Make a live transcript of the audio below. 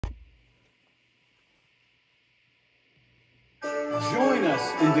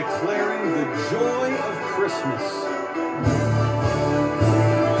us in declaring the joy of Christmas.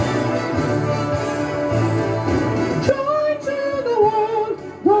 Joy to the world,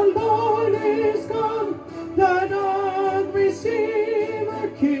 the Lord is come, let earth receive a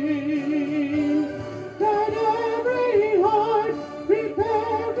King. Let every heart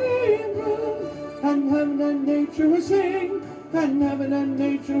prepare in room, and heaven and nature sing, and heaven and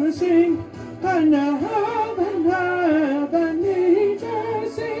nature sing, and heaven and nature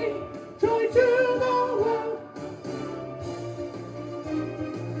sing, joy to the world.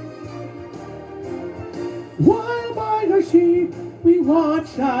 While by the sheep we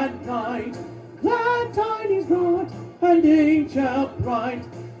watch at night, glad tidings brought, and angel bright,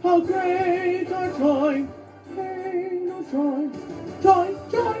 how great our joy, great our joy, joy,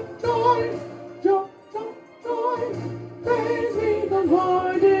 joy, joy, joy, joy, joy. Praise we the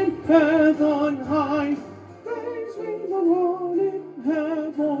Lord in heaven high, praise we the Lord in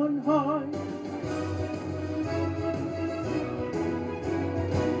heaven high.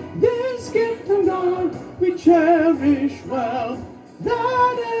 This gift of God we cherish well,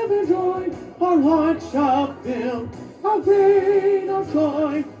 that ever joy our hearts shall fill. How great our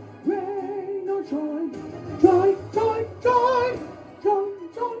joy, great our joy, joy, joy, joy, joy,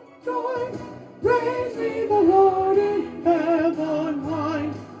 joy, joy. Praise be the Lord in heaven high,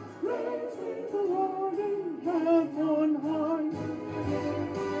 praise be the Lord in heaven high.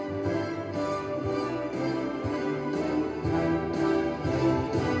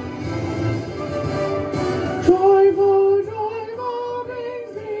 Joyful, joyful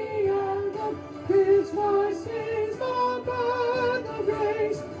rings the anthem, Christmas is the birth of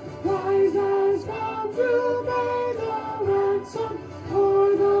grace. Christ has come to pay the ransom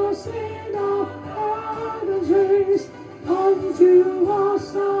for the sin of Adam's race. Unto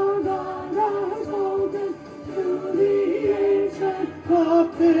us the God has spoken, through the ancient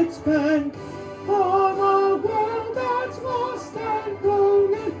prophet's pen.